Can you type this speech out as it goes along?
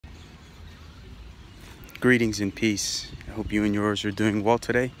Greetings and peace. I hope you and yours are doing well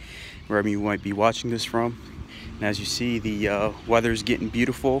today, wherever you might be watching this from. And as you see, the weather's getting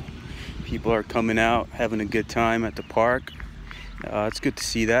beautiful. People are coming out, having a good time at the park. It's good to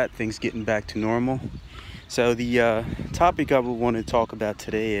see that, things getting back to normal. So the topic I would want to talk about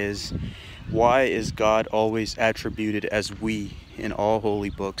today is, why is God always attributed as we in all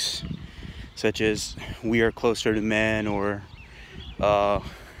holy books, such as we are closer to man, or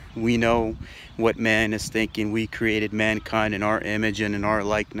we know what man is thinking, we created mankind in our image and in our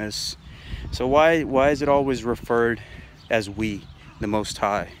likeness. So why is it always referred as we, the Most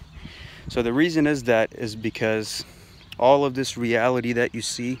High? So the reason is because all of this reality that you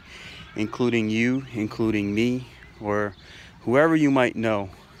see, including you, including me, or whoever you might know,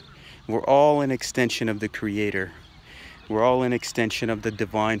 we're all an extension of the Creator. We're all an extension of the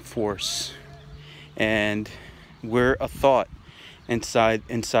divine force. And we're a thought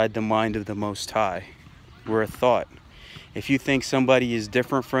inside the mind of the Most High. We're a thought. If you think somebody is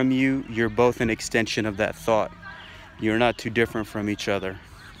different from you, you're both an extension of that thought. You're not too different from each other.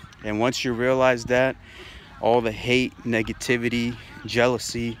 And once you realize that, all the hate, negativity,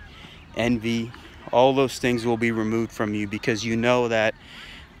 jealousy, envy, all those things will be removed from you, because you know that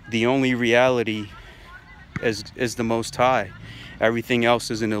the only reality is the Most High. Everything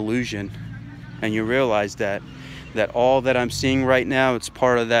else is an illusion. And you realize that all that I'm seeing right now, it's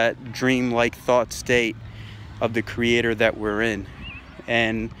part of that dream-like thought state of the Creator that we're in.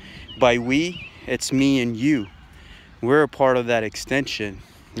 And by we, it's me and you. We're a part of that extension.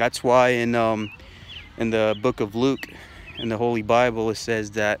 That's why in the book of Luke, in the Holy Bible, it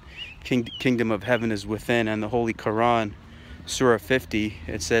says that kingdom of heaven is within. And the Holy Quran, Surah 50,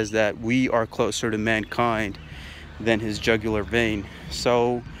 it says that we are closer to mankind than his jugular vein.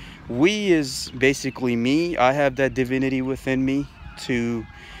 So we is basically me. I have that divinity within me to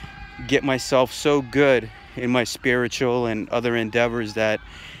get myself so good in my spiritual and other endeavors that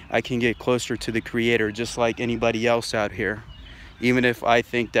I can get closer to the Creator, just like anybody else out here. Even if I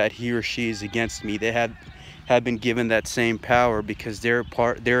think that he or she is against me, they have been given that same power, because they're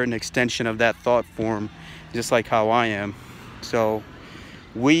an extension of that thought form, just like how I am. So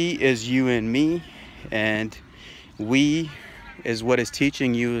we is you and me, and we is what is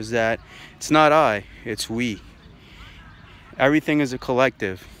teaching you is that it's not I, it's we. Everything is a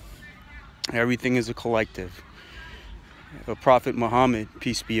collective. Everything is a collective. The Prophet Muhammad,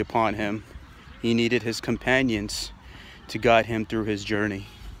 peace be upon him, he needed his companions to guide him through his journey,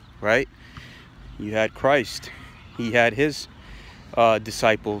 right? You had Christ. He had his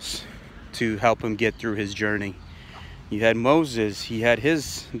disciples to help him get through his journey. You had Moses. He had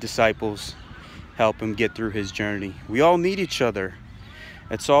his disciples help him get through his journey. We all need each other.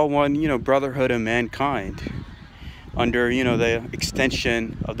 It's all one, brotherhood of mankind under, the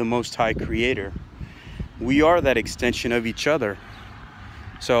extension of the Most High Creator. We are that extension of each other.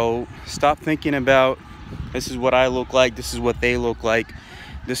 So stop thinking about, this is what I look like, this is what they look like,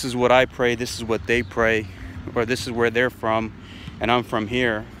 this is what I pray, this is what they pray, or this is where they're from and I'm from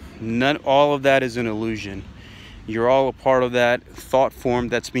here. All of that is an illusion. You're all a part of that thought form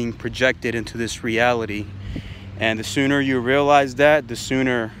that's being projected into this reality. And the sooner you realize that, the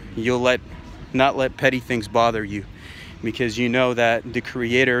sooner you'll not let petty things bother you, because you know that the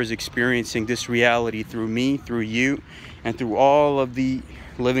Creator is experiencing this reality through me, through you, and through all of the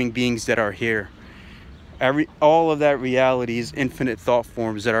living beings that are here. All of that reality is infinite thought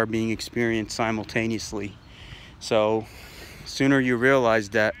forms that are being experienced simultaneously. So sooner you realize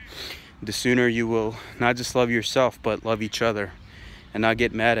that, the sooner you will not just love yourself, but love each other, and not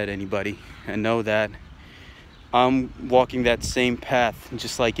get mad at anybody, and know that I'm walking that same path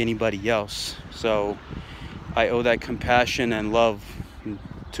just like anybody else. So I owe that compassion and love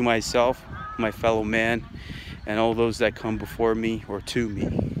to myself, my fellow man, and all those that come before me or to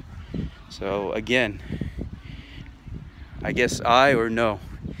me. So again, I guess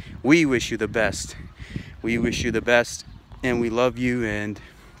we wish you the best. We wish you the best, and we love you, and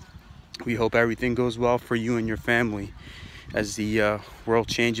we hope everything goes well for you and your family as the world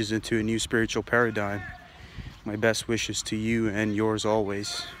changes into a new spiritual paradigm. My best wishes to you and yours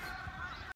always.